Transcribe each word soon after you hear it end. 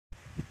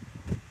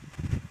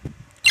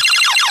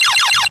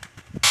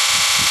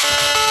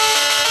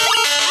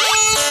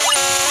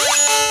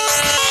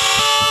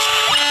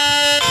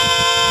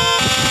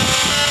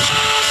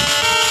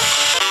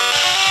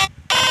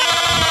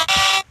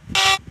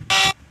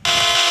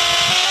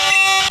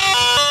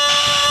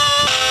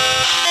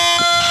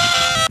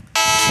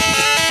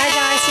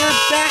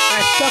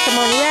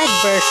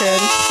version.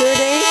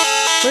 Today,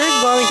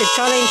 we're going to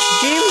challenge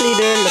Gym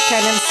Leader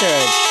Lieutenant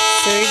Surge.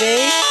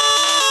 Today,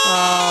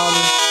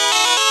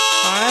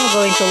 I'm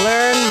going to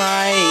learn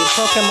my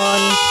Pokemon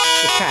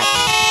attack.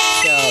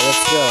 So, let's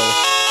go.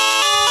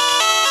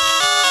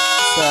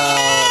 So,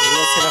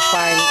 let's gonna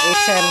find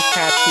HM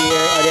Cat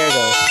here. Oh, there it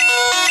goes.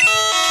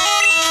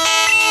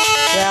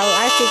 Well,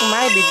 I think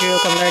my Beedrill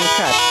can learn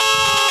Cut.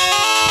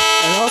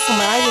 And also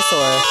my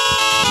Ivysaur.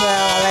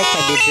 Well, I like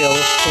my Beedrill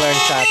to learn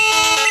Cut.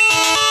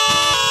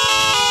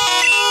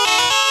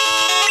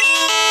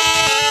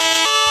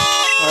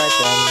 Alright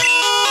then.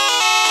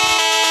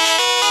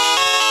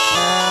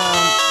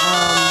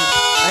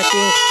 I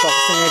think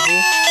Focus Energy.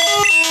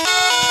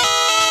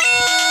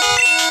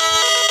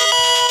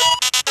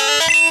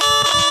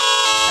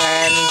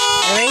 And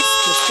anyways,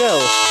 let's go.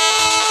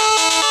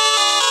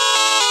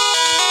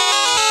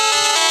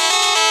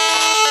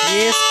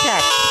 Use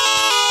Cat.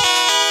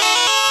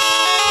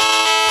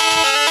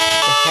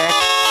 The heck?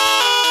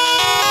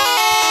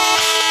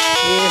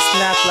 This is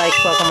not like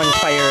Pokemon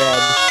Fire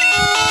Red.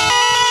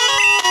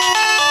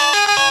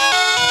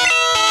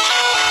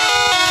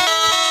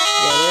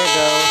 Yeah, there you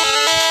go.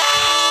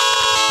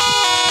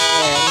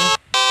 And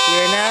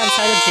you're now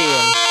inside the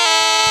gym.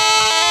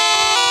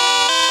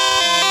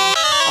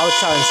 I'll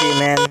challenge you,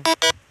 man.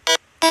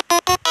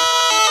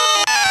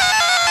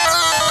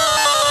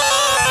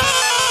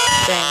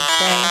 Dang,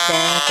 dang,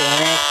 dang,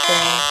 dang,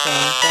 dang,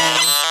 dang, dang,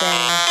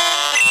 dang.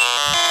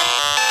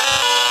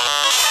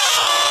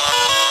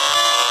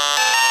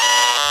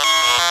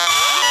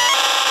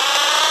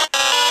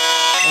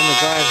 Oh my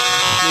god,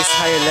 this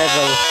higher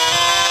level.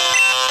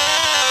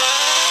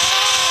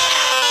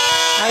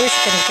 I wish I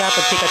can catch a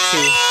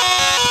Pikachu.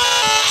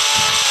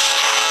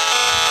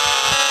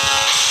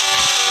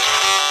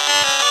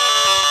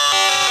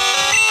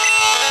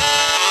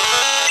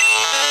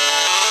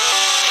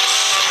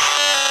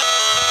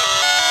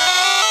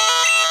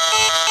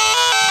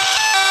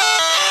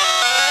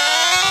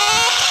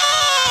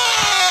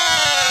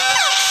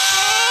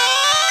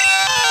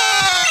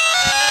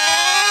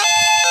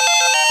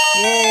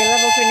 Yay,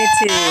 level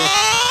 22.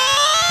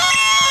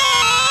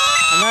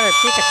 Another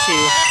Pikachu.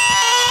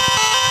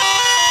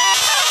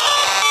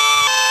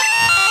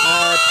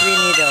 Three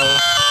Needle.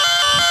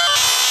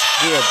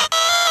 Good.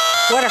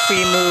 What a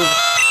free move.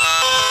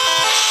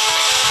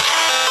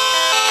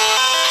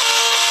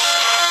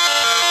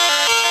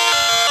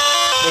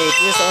 Wait,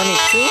 there's only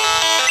two?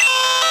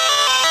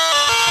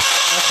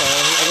 Okay,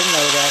 I didn't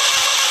know that.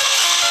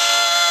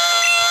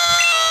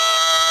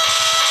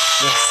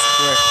 Yes,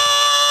 work.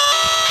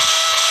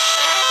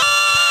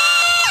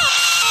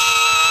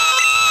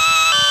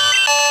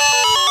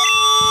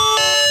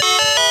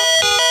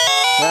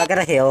 Well, I got a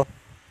heal.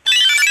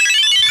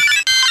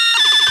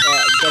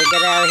 Gotta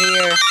get out of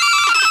here.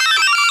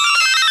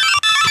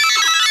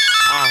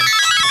 I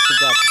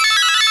forgot.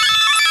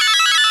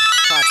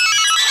 Cut.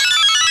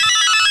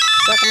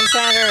 Pokemon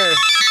Center!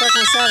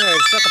 Pokemon Center!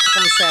 It's not a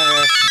Pokemon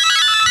Center.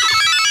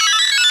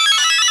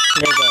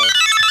 There you go.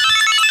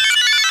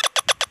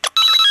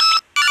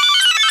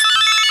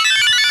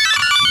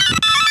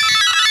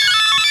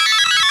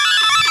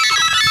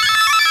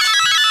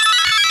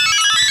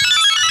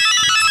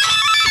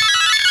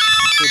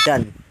 We're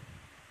done.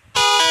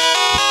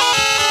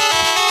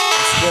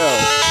 Let's go.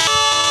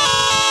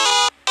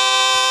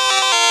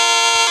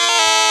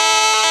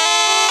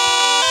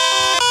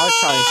 I'll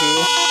challenge you.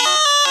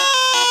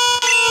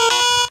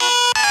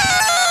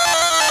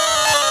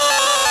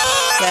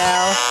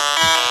 Well,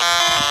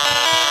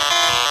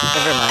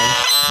 never mind.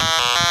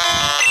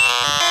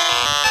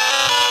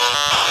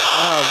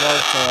 Oh,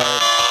 Voltorb.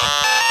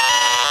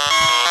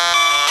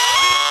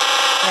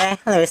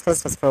 Anyways,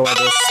 let's fast forward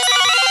this.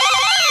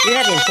 You're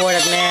not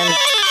important, man.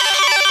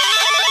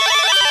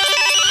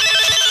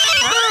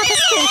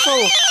 That's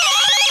painful.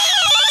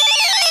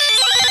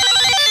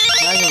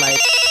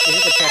 Magnemite. Is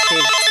it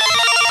effective?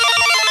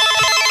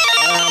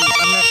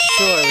 I'm not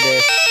sure of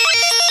this.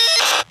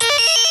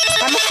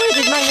 I'm afraid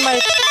with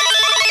Magnemite.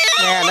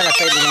 Nah, I'm not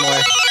afraid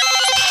anymore.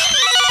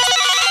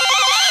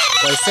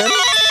 Poison?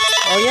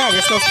 Oh yeah,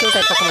 there's no steel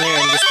type Pokemon here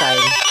in this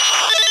time.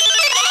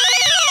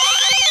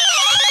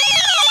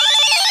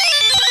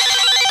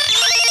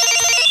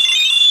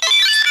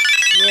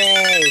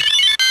 Yay!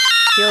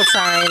 Kill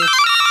time.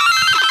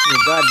 Oh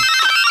god.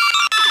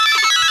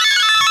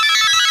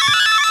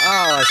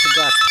 Oh, I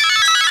forgot.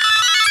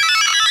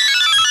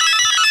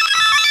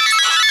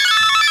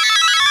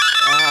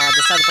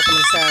 That's not the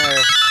Pokemon Center.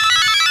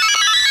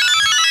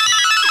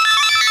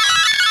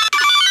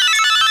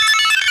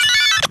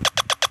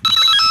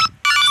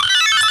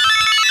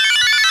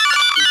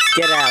 Let's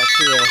get out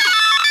here.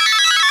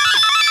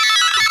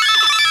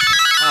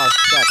 Oh,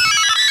 god.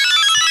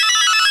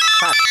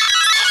 Cut.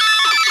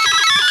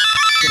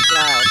 Get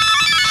out.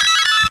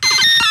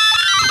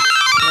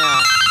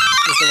 Yeah.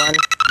 This the one?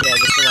 Yeah,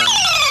 this the one.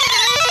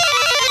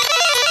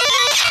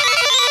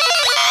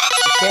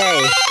 Okay.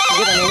 You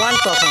get only one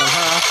Pokemon,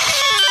 huh?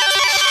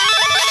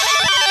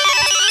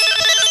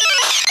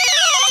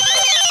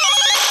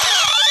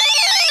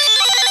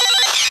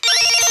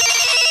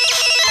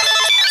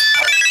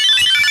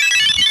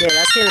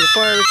 heal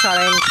before we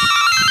challenge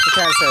the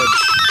Trans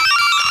Surge.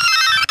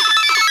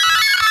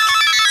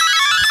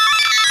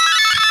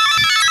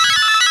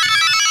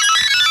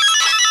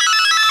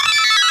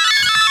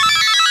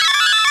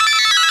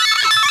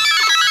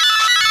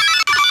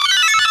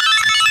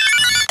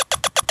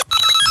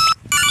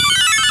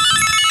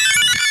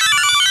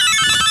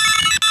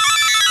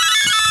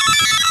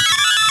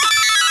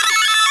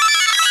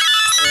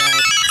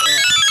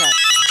 Cat.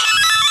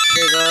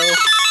 There you go.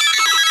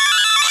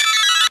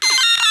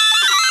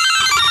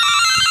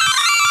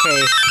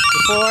 Okay,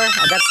 before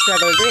I got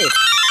struggle great.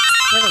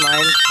 Never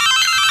mind.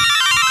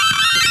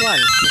 Which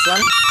one? This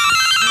one?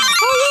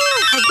 Oh yeah,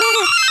 I got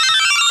it!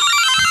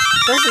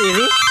 That's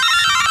easy.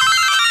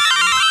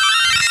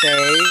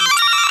 Save.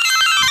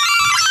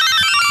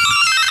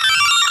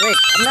 Wait,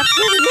 I'm not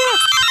ready yet!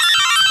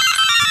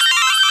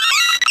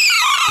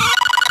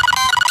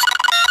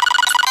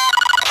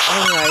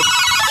 Alright.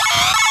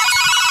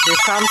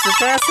 Here comes the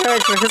Trans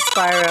Surge versus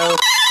Spiro.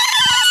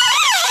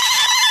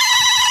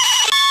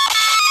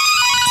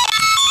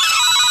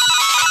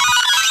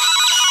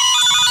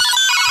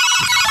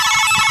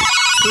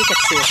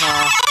 Pikachu,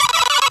 huh?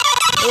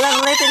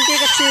 Level 8 in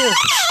Pikachu!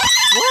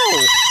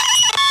 Whoa!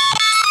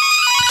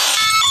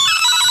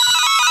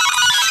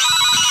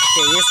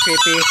 Okay, he's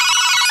creepy.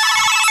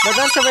 But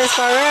don't worry,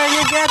 Spiro,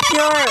 you get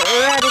your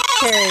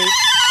Raticate!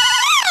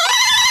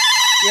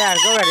 Yeah,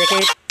 go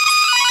Raticate.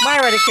 My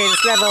Raticate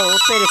is level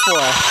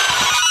 24.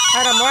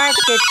 And my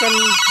Raticate can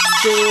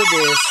do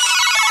this.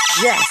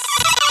 Yes!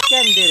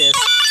 Can do this.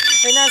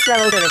 And that's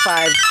level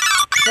 25.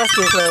 That's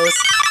too close.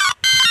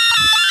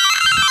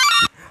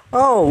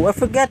 Oh, I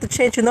forgot to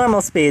change to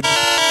normal speed.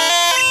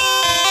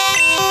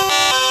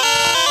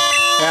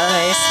 Well,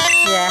 nice.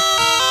 Yeah.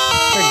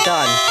 We're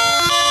done.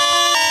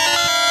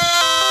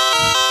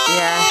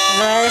 Yeah,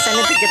 nice. I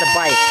need to get a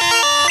bike.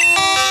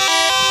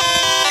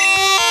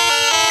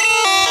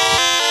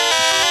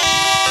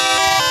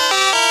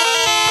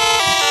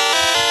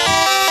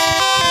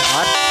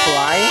 What?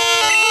 Fly?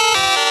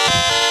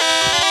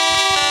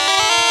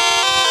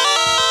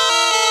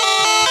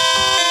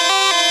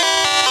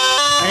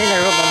 I need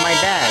a rope on my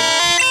bag.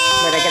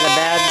 Did I get a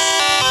badge?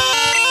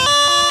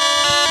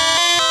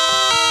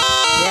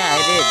 Yeah, I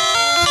did.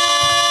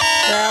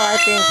 Well, I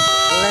think,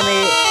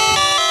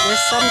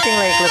 there's something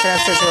like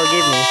Lieutenant Surge will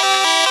give me.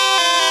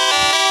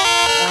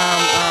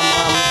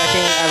 I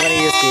think I'm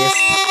gonna use this.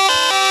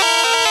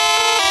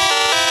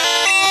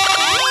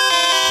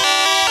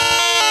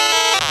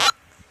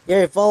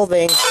 You're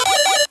evolving.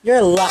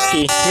 You're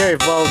lucky. You're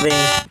evolving.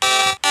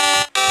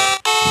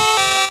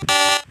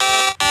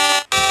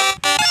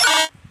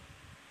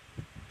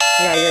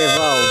 Yeah, you're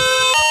evolved.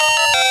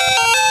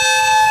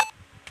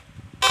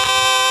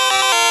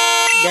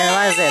 Then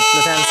what is it,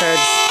 Lieutenant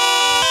Surge?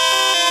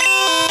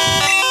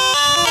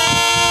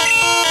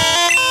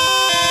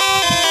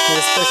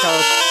 The special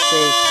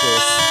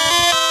status.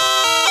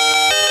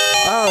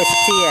 Oh, it's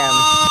TM.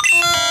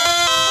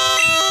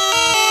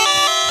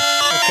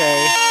 Okay,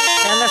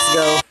 then let's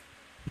go.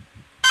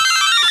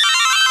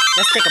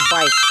 Let's take a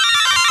bike.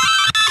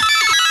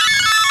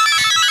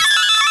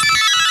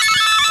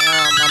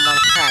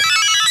 Cat.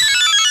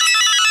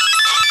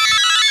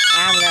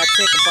 I'm gonna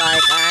take a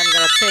bike. I'm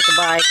gonna take a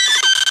bike.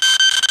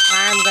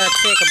 I'm gonna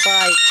take a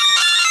bike.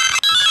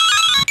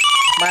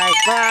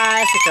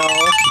 Bicycle.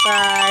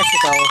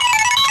 Bicycle.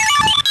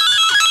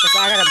 Cause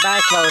I got a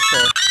bike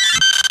voucher.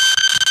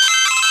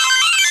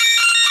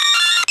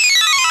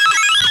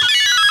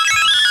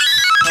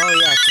 Oh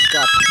yeah, I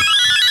forgot.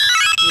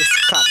 He's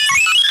cut.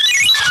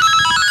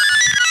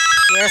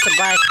 Here's the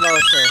bike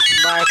voucher.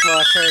 Bike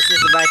voucher. Is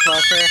this the bike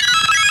voucher?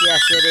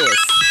 Yes, it is.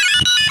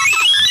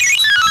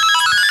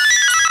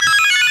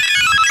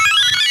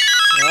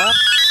 What?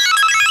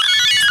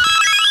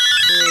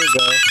 Here you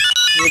go.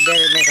 You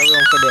better make a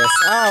room for this.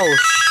 Oh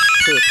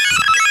shit.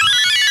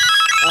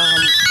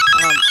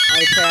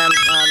 Item,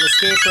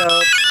 escape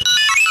rope,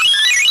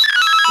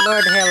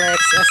 Lord Helix,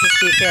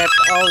 SSP kit,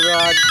 all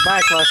rod,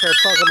 bike washer,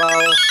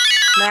 Pokeball,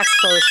 max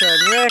potion,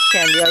 rare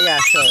candy. Oh yeah,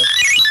 sure.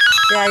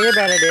 Yeah, you're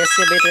better this.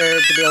 You're better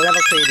to be a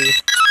level 30.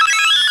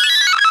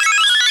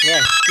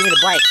 Yeah, give me the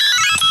bike.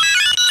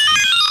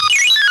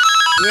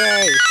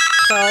 Yay.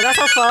 So that's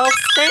all folks.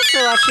 Thanks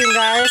for watching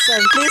guys,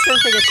 and please don't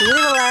forget to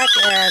leave a like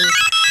and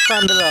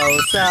comment below.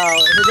 So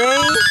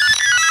today,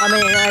 in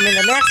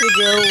the next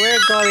video, we're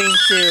going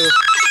to,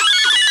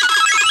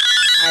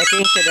 I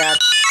think to that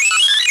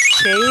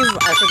cave.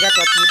 I forget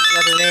what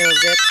the name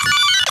is it.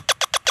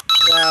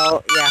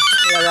 Well, yeah,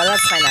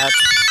 let's find out.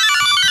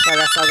 But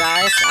that's all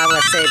guys, I'm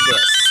gonna save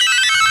this.